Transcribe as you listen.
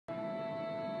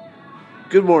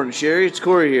Good morning, Sherry. It's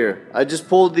Corey here. I just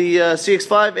pulled the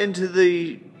CX-5 into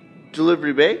the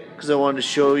delivery bay because I wanted to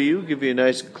show you, give you a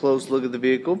nice close look at the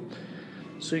vehicle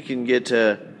so you can get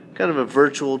kind of a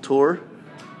virtual tour,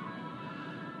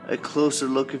 a closer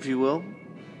look if you will.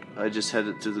 I just had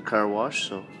it through the car wash,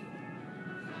 so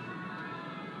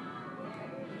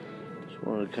just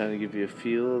wanted to kind of give you a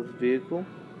feel of the vehicle.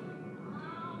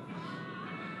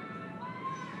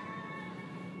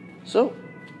 So,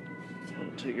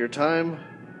 take your time,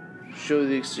 show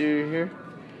the exterior here,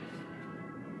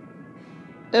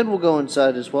 and we'll go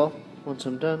inside as well once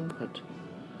I'm done. But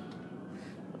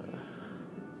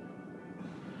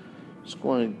just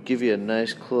want to give you a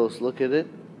nice close look at it,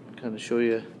 kind of show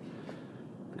you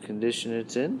the condition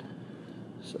it's in.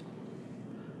 So,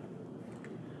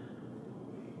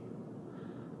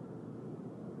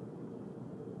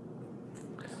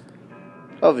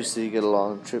 obviously you get a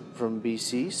long trip from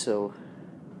BC, so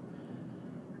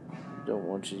don't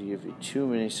want you to give you too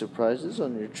many surprises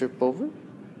on your trip over.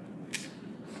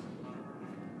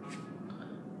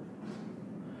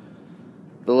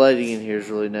 The lighting in here is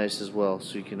really nice as well,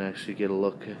 so you can actually get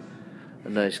a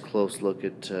nice close look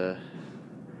at the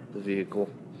vehicle.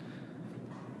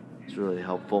 It's really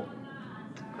helpful.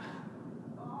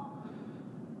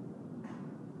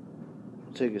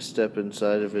 Take a step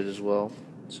inside of it as well,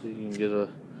 so you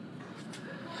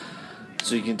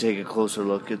can take a closer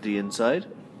look at the inside.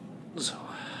 So,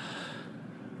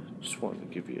 just wanted to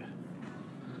give you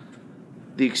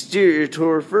the exterior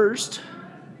tour first.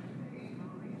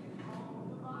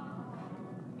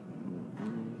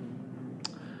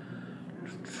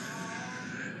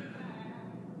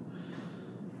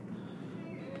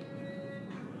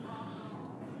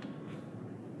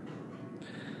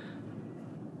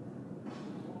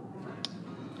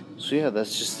 So yeah,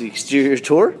 that's just the exterior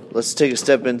tour. Let's take a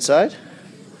step inside.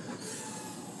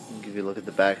 Give you a look at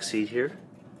the back seat here.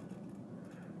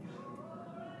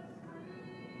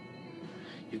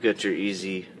 You've got your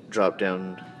easy drop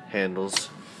down handles.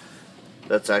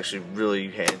 That's actually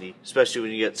really handy, especially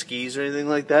when you get skis or anything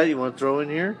like that you want to throw in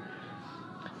here.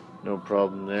 No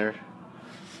problem there.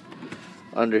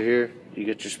 Under here you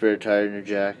get your spare tire and your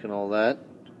jack and all that.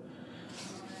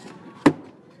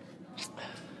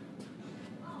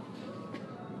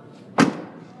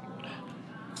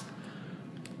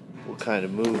 We'll kind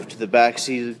of move to the back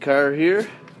seat of the car here.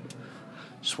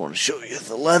 Just want to show you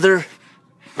the leather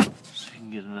so you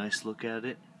can get a nice look at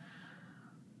it.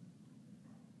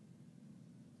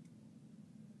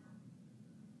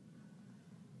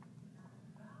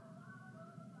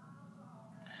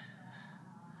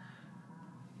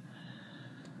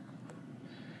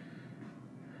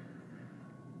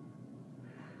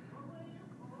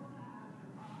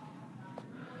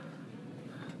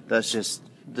 That's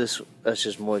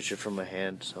just moisture from my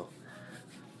hand, so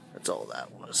that's all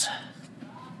that was.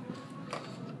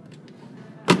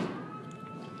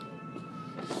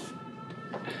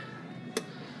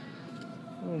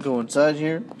 I'll go inside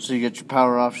here, so you get your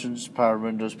power options, power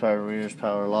windows, power mirrors,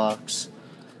 power locks.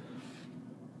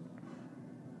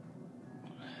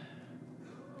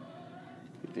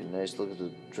 Give you a nice look at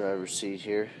the driver's seat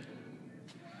here.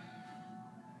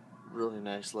 Really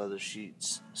nice leather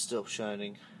sheets, still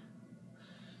shining.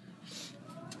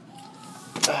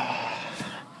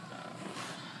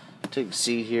 Take a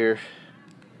seat here.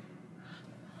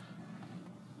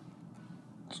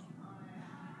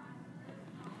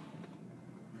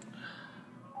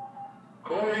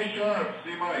 Corey Sharp,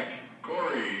 see Mike.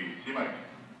 Corey, see Mike.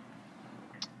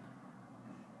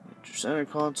 Get your center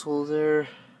console there.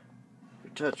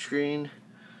 Your touchscreen.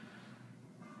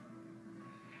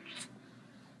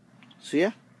 So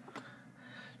yeah,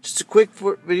 just a quick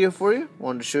video for you.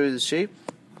 Wanted to show you the shape.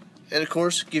 And of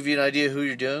course, give you an idea who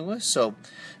you're dealing with. So,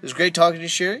 it was great talking to you,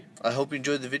 Sherry. I hope you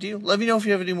enjoyed the video. Let me know if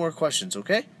you have any more questions,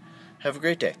 okay? Have a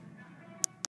great day.